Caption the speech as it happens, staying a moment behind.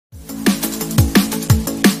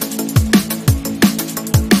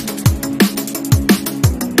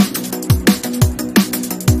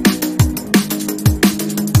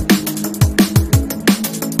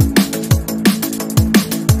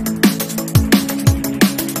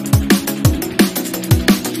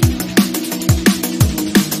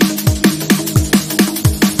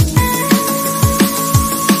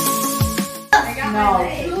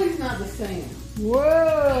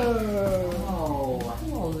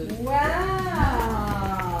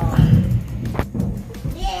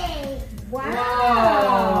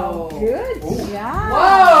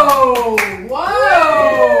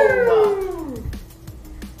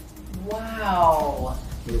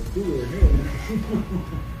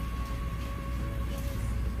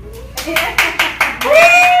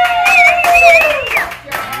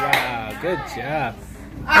Wow, good job.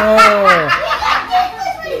 Oh.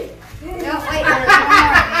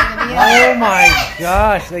 Oh my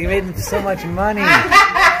gosh, they made so much money.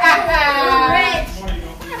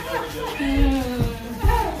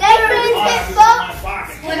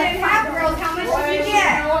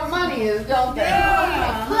 What money is, don't they?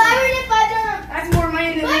 That's more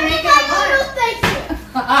money than they make in a month.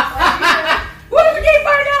 What if we gave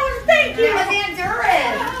 $5? Thank you. Let's answer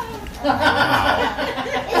it.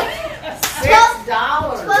 $6.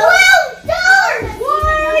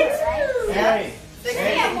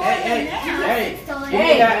 Hey, give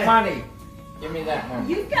me that money. Give me that money.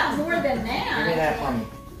 You've got more than Give me that. that money.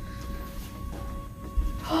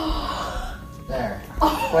 There.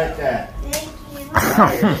 Split that.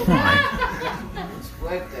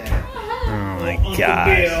 Split that. Oh my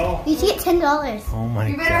gosh. You should get $10. Oh my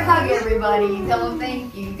You better hug everybody. Tell them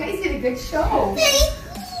thank you. You guys did a good show.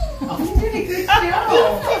 You did a good show.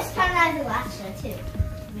 It's kind of like the last show too.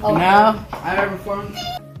 Oh, now I've ever formed.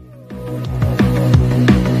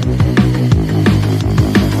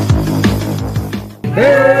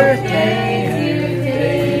 Birthday to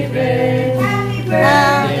David. Happy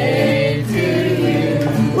birthday to you.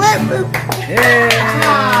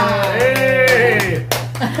 Hey.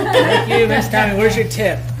 Thank you, Miss Tommy. Where's your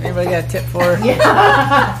tip? Anybody got a tip for her?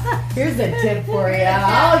 Yeah. Here's a tip for you.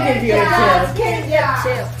 I'll give you a tip. Can't get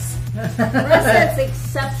tips. That's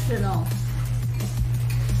exceptional.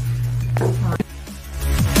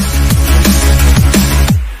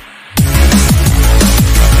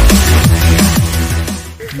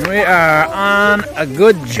 We are on a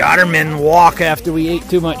good Jotterman walk after we ate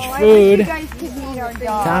too much food.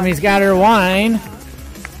 Tommy's got her wine,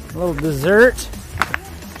 a little dessert.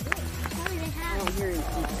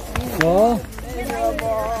 Full.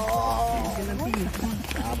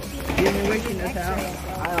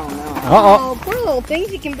 Uh-oh. Poor little things.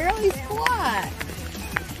 He can barely squat.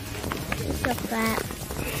 So fat.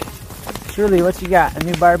 Shirley, what you got? A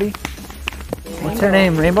new Barbie? What's her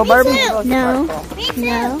name? Rainbow Barbie? No. No.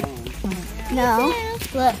 No.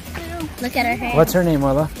 Look at her hair. What's her name,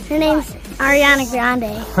 Willa? Her name's Ariana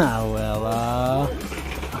Grande. Oh, Willa.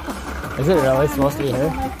 Is it really supposed to be her?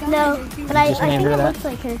 No, but I Just think named her it that? looks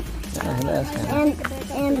like her. Yeah, it does, kinda.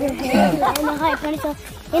 And her hair and the high ponytail.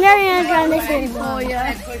 And Ariana Grande's hair. Oh,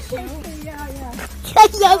 yeah.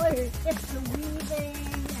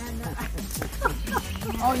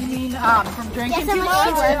 Oh, you mean from drinking too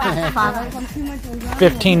much?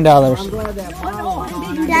 $15.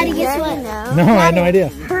 Daddy, guess what? No, I had no idea.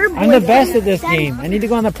 Her I'm the best at this game. I need to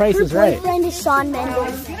go on the Price is Right. boyfriend is Shawn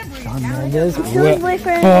Mendes. Shawn Mendes. Shirley's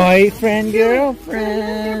boyfriend. Boyfriend,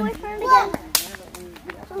 girlfriend.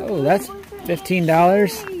 Oh, that's $15.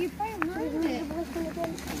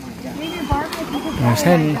 There's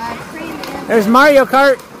Henry. There's Mario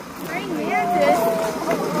Kart.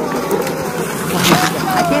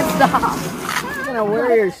 I can't stop. I'm gonna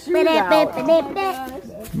wear your shoes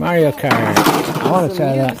out. Mario Kart. I want to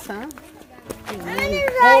try that.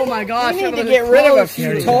 Oh my gosh, we need to get rid of a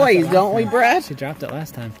few toys, don't we, Brett? She dropped it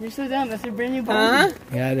last time. You're so dumb. That's a brand new ball. Huh?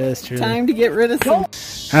 Yeah, it is true. Time to get rid of some.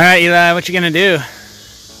 All right, Eli, what you gonna do?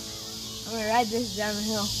 I'm going to ride this down the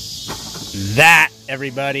hill. That,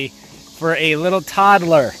 everybody, for a little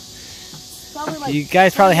toddler. You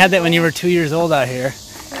guys probably had that when you were 2 years old out here.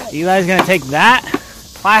 Eli's gonna take that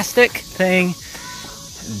plastic thing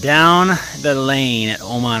down the lane at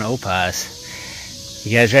Oman Opaz.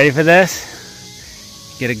 You guys ready for this?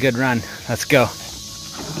 Get a good run. Let's go.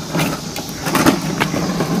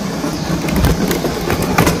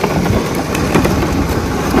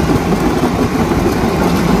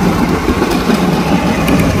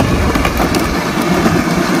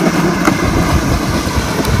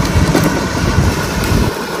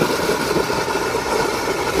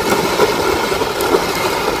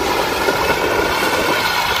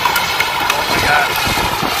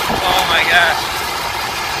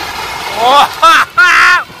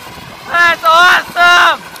 Wow, that's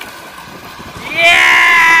awesome!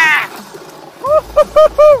 Yeah!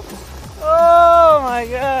 Oh my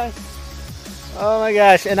gosh! Oh my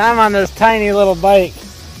gosh! And I'm on this tiny little bike.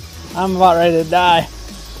 I'm about ready to die.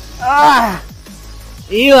 Ah!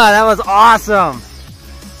 Eli, that was awesome!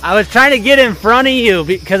 I was trying to get in front of you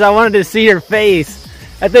because I wanted to see your face.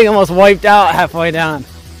 That thing almost wiped out halfway down.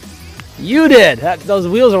 You did! Those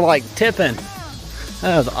wheels are like tipping.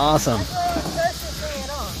 That was awesome.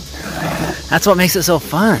 That's what makes it so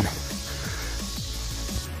fun.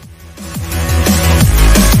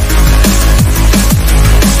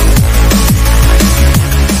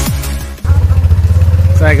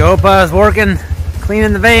 Looks like Opa's working,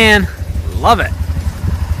 cleaning the van. Love it.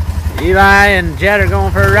 Eli and Jed are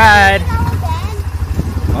going for a ride.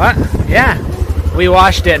 What? Yeah. We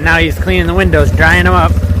washed it and now he's cleaning the windows, drying them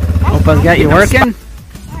up. Opa's got you working?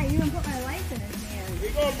 Why, you even put my life in his hand. Here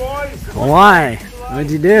you go, boys. Why?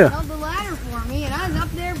 What'd you do? Held the ladder for me and I was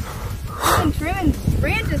up there trimming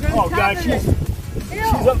branches from Oh, the top God, of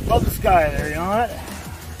she's up above the sky there, you know what?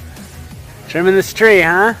 Trimming this tree,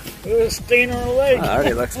 huh? Look at the stain on her leg. Oh,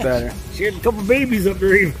 already looks better. She had a couple babies up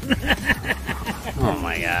there even. Oh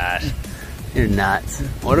my gosh. You're nuts.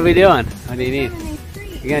 What are we doing? What do you need?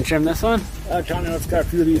 You gonna trim this one? Johnny, let's got a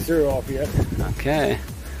few of these here off yet. Okay.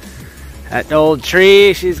 That old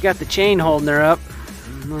tree, she's got the chain holding her up.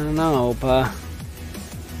 I don't know, Opa.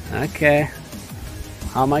 Okay.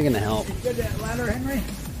 How am I gonna help? You get that ladder, Henry?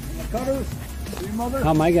 And the cutters? For your mother? How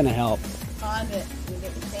am I gonna help? Pause it and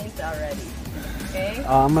get the chainsaw ready. Okay?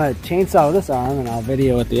 I'm gonna chainsaw with this arm and I'll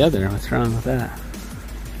video with the other. What's wrong with that?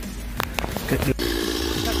 Good.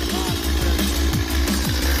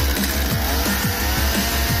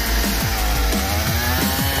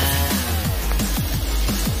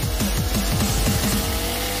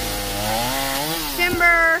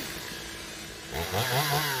 Timber!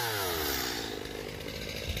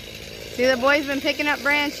 See, the boy's been picking up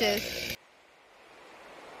branches.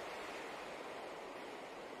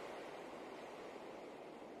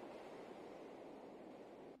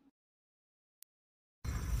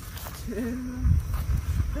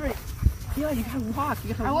 Yeah, you gotta walk.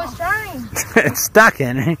 You gotta I walk. was trying. It's stuck,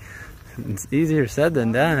 Henry. It's easier said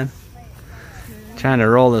than done. Trying to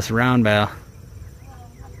roll this round bale.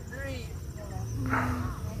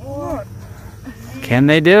 Can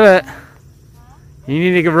they do it? You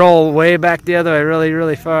need to roll way back the other way, really,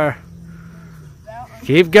 really far.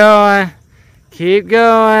 Keep going. Keep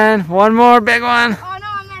going. One more big one. Oh no,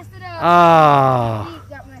 I messed it up. Oh, Feet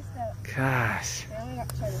got messed up. gosh. Okay, we got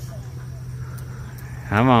to try this one.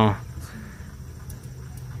 Come on.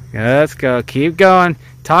 Let's go. Keep going.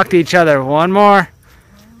 Talk to each other. One more.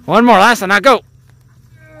 One more. Last one. Now go.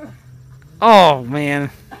 Oh, man.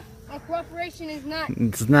 My cooperation is not.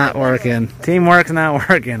 It's not working. Teamwork's not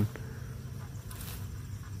working.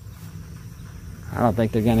 I don't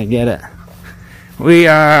think they're going to get it. We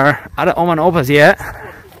are out of Oma and Opa's yet.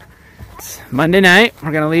 It's Monday night.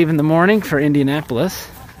 We're going to leave in the morning for Indianapolis.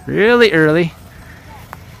 Really early.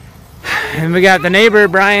 And we got the neighbor,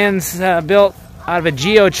 Brian's built out of a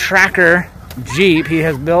Geo Tracker Jeep. He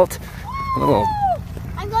has built a little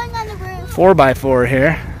I'm going on the roof. 4x4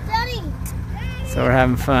 here. Daddy. So we're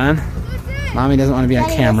having fun. Mommy doesn't want to be on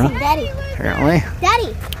camera, Daddy. apparently.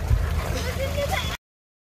 Daddy.